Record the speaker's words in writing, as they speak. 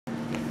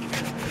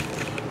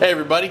Hey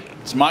everybody,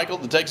 it's Michael,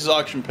 the Texas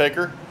Auction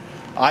Picker.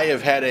 I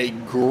have had a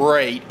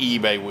great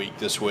eBay week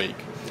this week.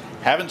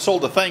 Haven't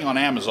sold a thing on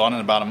Amazon in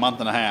about a month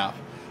and a half,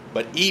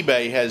 but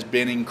eBay has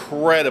been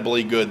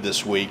incredibly good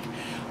this week.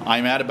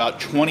 I'm at about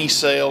 20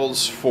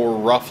 sales for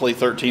roughly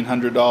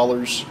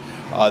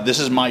 $1,300. This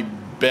is my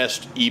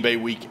best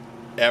eBay week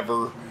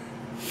ever,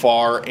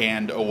 far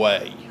and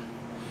away.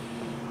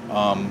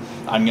 I'm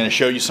going to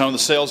show you some of the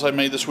sales I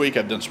made this week.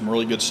 I've done some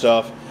really good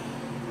stuff.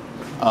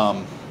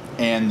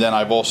 And then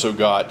I've also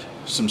got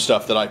some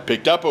stuff that I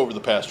picked up over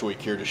the past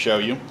week here to show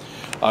you.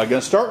 I'm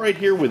going to start right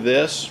here with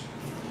this.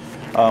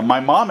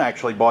 My mom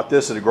actually bought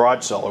this at a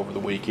garage sale over the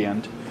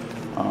weekend.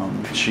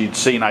 She'd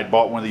seen I'd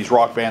bought one of these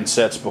Rock Band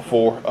sets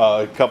before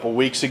a couple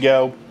weeks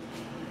ago.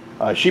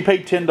 She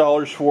paid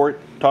 $10 for it,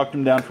 talked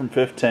them down from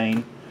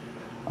 $15.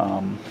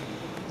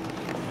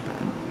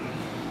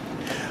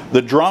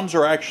 The drums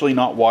are actually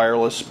not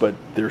wireless, but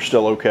they're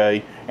still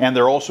okay, and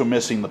they're also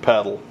missing the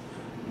pedal.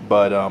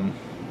 But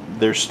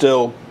they'll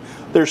still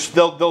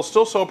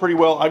sell pretty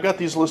well. I've got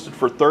these listed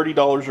for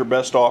 $30 or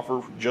best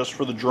offer just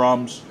for the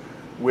drums.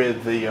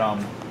 With the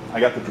I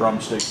got the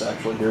drumsticks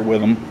actually here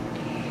with them,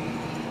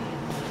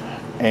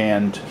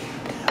 and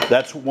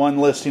that's one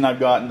listing I've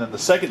got. And then the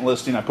second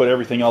listing, I put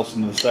everything else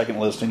into the second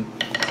listing.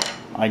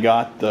 I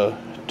got the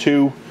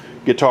two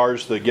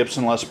guitars, the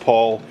Gibson Les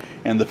Paul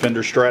and the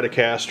Fender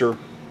Stratocaster,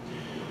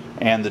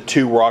 and the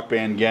two Rock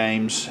Band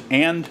games,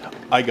 and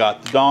I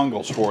got the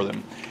dongles for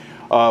them.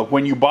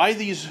 When you buy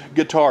these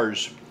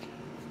guitars,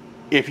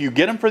 if you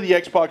get them for the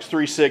Xbox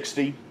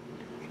 360,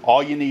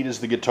 all you need is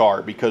the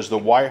guitar, because the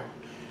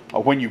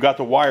when you've got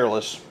the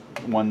wireless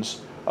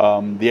ones, the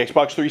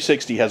Xbox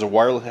 360 has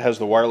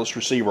the wireless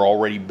receiver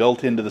already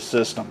built into the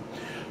system,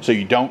 so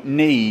you don't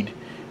need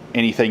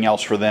anything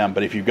else for them.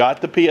 But if you've got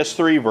the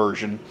PS3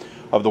 version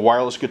of the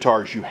wireless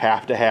guitars, you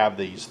have to have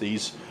these.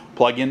 These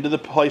plug into the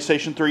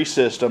PlayStation 3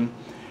 system,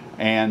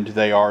 and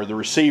they are the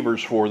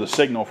receivers for the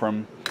signal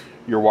from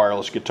your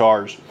wireless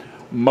guitars.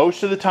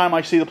 Most of the time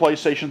I see the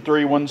PlayStation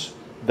 3 ones,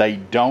 they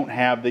don't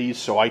have these,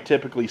 so I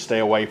typically stay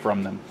away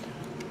from them.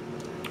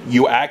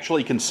 You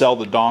actually can sell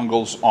the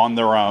dongles on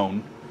their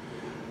own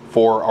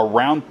for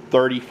around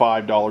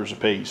 $35 a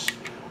piece.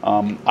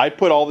 I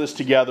put all this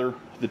together,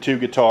 the two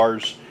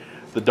guitars,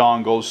 the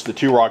dongles, the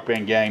two Rock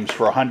Band games,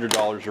 for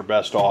 $100 or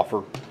best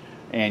offer.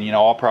 And you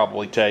know, I'll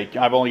probably take,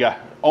 only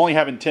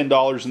having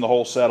 $10 in the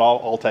whole set,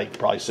 I'll take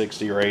probably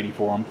 60 or 80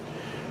 for them.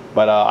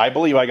 But I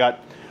believe I got,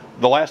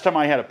 the last time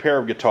I had a pair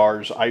of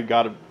guitars, I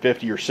got a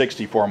 50 or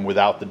 60 for them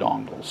without the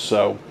dongles.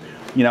 So,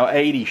 you know,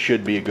 80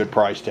 should be a good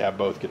price to have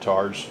both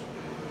guitars.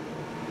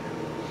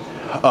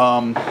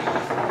 Some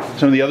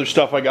of the other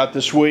stuff I got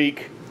this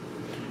week,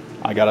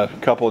 I got a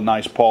couple of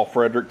nice Paul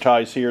Frederick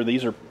ties here.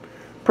 These are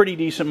pretty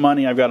decent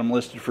money. I've got them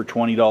listed for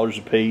 $20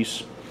 a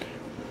piece.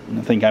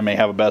 I think I may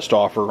have a best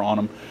offer on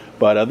them,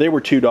 but they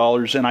were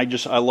 $2, and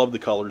I love the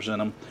colors in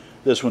them.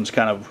 This one's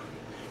kind of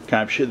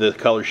the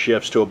color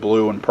shifts to a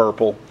blue and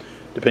purple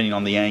depending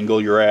on the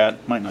angle you're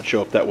at. Might not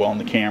show up that well on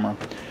the camera.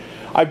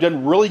 I've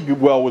done really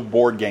well with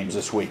board games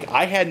this week.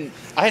 I hadn't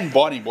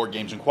bought any board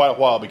games in quite a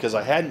while because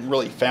I hadn't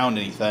really found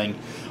anything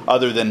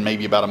other than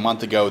maybe about a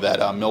month ago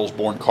that Mills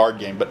Bourne card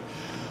game. But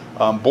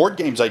board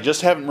games I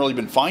just haven't really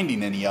been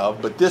finding any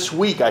of. But this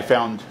week I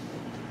found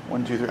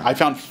I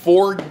found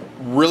 4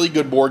 really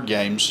good board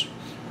games.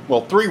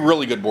 Well, 3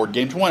 really good board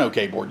games, 1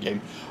 okay board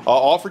game,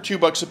 all for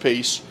 $2 a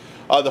piece.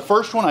 The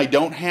first one I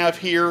don't have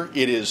here.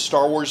 It is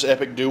Star Wars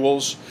Epic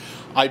Duels.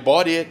 I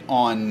bought it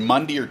on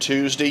Monday or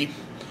Tuesday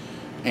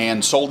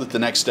and sold it the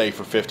next day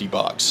for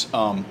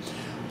 $50.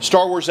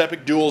 Star Wars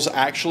Epic Duels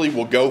actually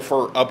will go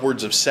for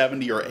upwards of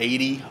 70 or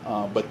 80,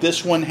 but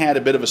this one had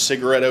a bit of a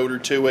cigarette odor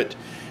to it,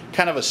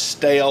 kind of a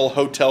stale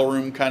hotel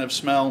room kind of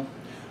smell.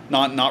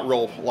 Not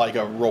real, like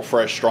a real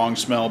fresh, strong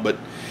smell, but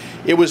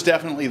it was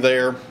definitely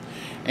there.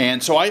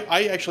 And so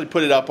I actually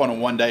put it up on a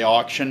one-day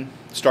auction,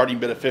 starting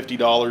bid of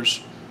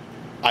 $50.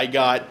 I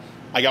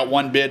got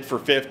one bid for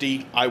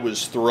 $50. I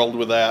was thrilled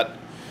with that.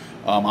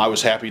 I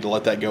was happy to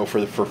let that go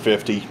for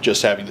 $50,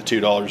 just having the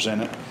 $2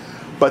 in it.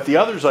 But the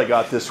others I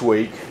got this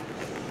week,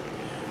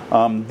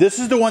 this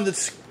is the one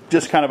that's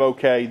just kind of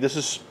okay. This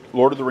is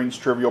Lord of the Rings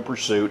Trivial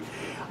Pursuit.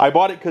 I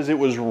bought it because it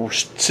was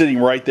sitting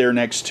right there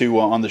next to,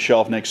 on the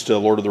shelf next to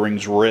Lord of the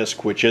Rings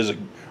Risk, which is a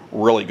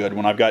really good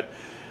one. I've got,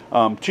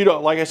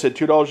 like I said,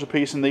 $2 a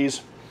piece in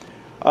these.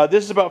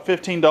 This is about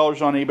 $15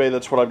 on eBay.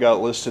 That's what I've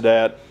got listed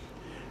at.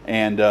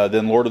 And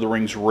then Lord of the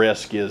Rings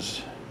Risk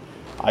is,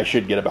 I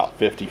should get about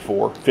 50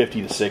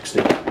 to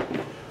 60.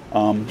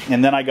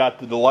 And then I got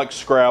the Deluxe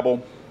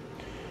Scrabble.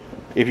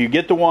 If you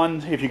get the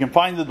one, if you can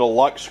find the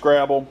Deluxe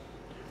Scrabble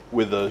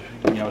with the,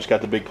 you know, it's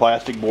got the big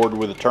plastic board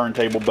with a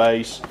turntable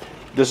base.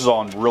 This is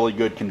all in really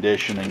good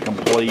condition and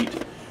complete.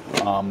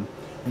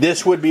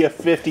 This would be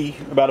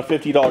about a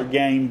 $50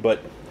 game,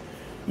 but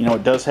you know,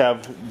 it does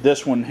have,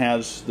 this one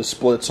has the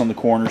splits on the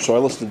corner, so I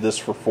listed this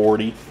for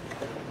 $40.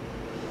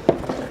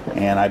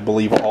 And I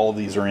believe all of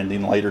these are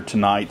ending later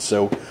tonight,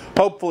 so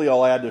hopefully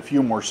I'll add a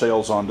few more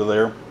sales onto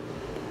there.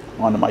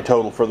 On to my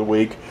total for the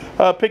week.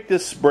 Picked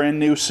this brand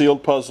new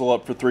sealed puzzle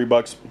up for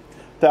 $3.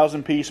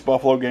 1,000-piece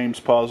Buffalo Games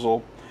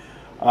puzzle.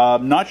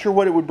 Not sure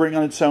what it would bring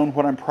on its own.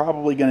 What I'm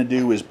probably going to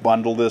do is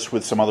bundle this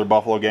with some other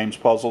Buffalo Games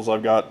puzzles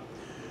I've got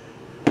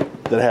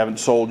that I haven't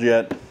sold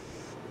yet.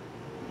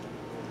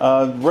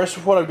 The rest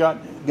of what I've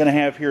got going to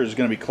have here is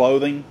going to be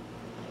clothing.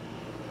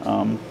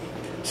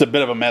 It's a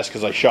bit of a mess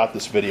because I shot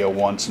this video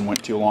once and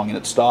went too long and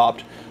it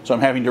stopped. So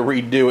I'm having to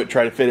redo it,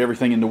 try to fit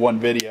everything into one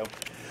video.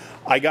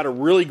 I got a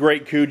really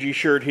great Kuji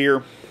shirt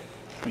here.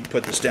 Let me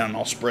put this down and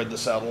I'll spread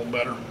this out a little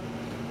better.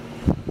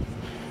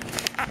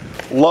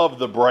 Love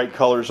the bright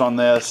colors on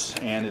this,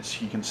 and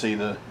you can see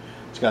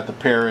it's got the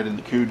parrot and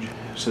the Kuji.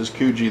 It says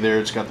Kuji there.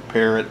 It's got the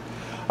parrot.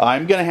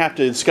 I'm gonna have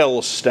to. It's got a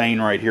little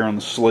stain right here on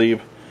the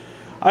sleeve.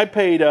 I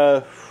paid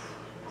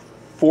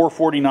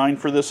 $4.49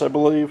 for this, I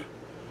believe,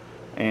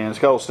 and it's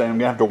got a little stain. I'm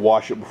gonna have to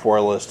wash it before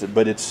I list it,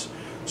 but it's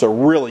a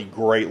really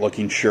great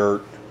looking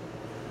shirt.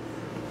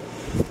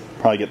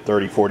 Probably get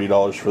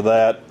 $30–40 for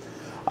that.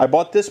 I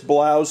bought this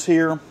blouse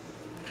here.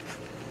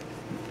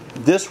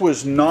 This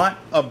was not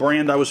a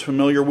brand I was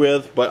familiar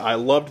with, but I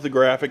loved the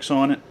graphics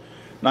on it.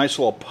 Nice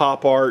little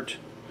pop art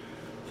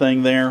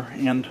thing there,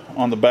 and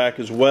on the back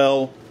as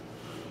well.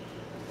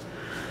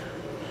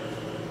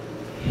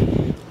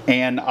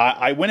 And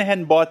I went ahead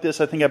and bought this.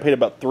 I think I paid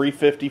about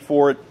 $3.50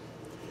 for it.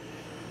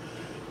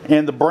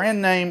 And the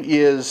brand name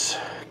is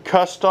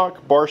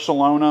Custok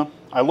Barcelona.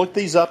 I looked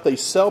these up. They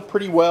sell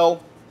pretty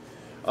well.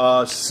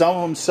 Some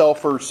of them sell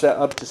for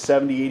up to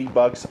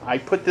 $70–80. I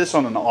put this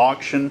on an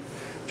auction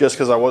just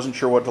because I wasn't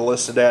sure what to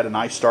list it at, and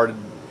I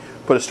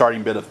put a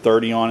starting bid of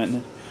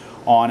 $30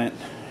 on it.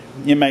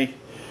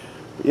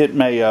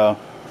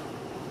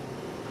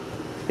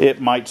 It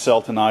might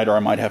sell tonight, or I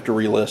might have to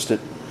relist it.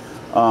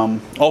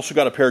 Also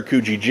got a pair of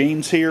Kuji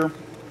jeans here.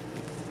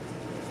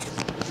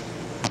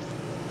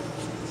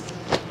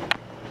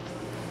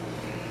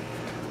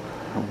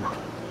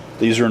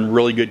 These are in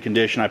really good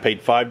condition. I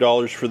paid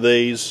 $5 for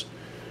these.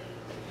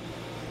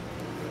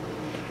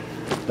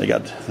 They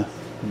got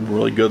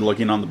really good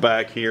looking on the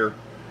back here.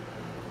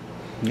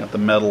 You got the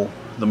metal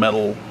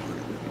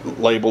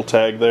label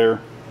tag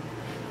there.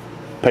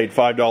 Paid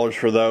 $5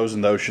 for those,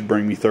 and those should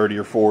bring me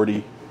 $30 or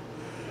 $40.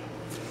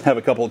 Have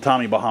a couple of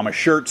Tommy Bahama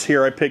shirts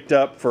here I picked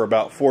up for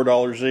about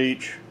 $4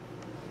 each.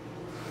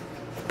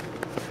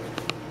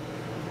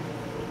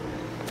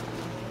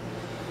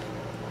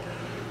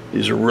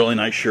 These are really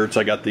nice shirts.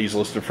 I got these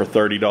listed for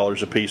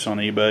 $30 a piece on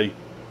eBay.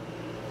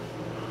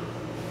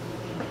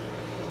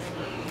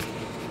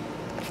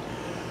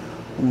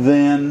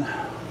 Then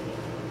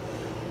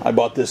I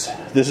bought this.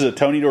 This is a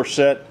Tony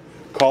Dorsett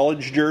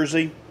college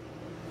jersey.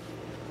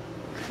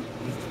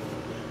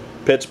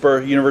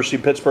 Pittsburgh, University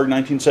of Pittsburgh,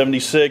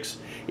 1976.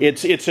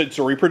 It's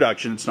a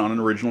reproduction. It's not an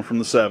original from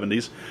the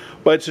 70s,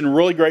 but it's in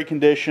really great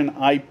condition.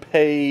 I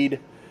paid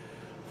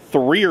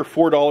 $3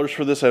 or $4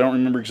 for this. I don't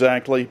remember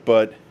exactly,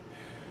 but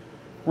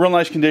real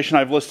nice condition.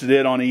 I've listed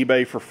it on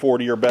eBay for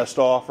 $40 or best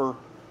offer.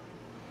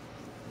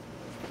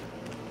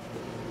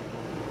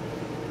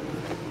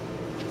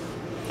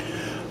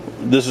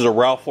 This is a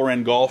Ralph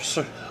Lauren golf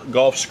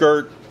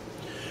skirt.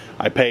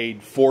 I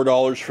paid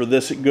 $4 for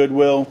this at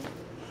Goodwill.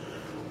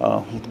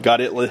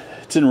 Got it.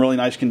 It's in really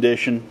nice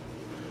condition.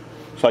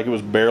 Looks like it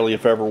was barely,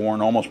 if ever,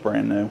 worn. Almost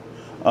brand new.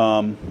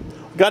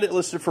 Got it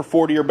listed for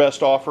 $40 or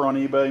best offer on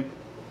eBay.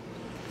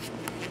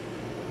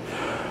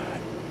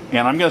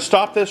 And I'm going to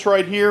stop this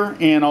right here,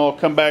 and I'll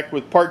come back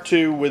with part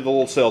 2 with a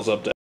little sales update.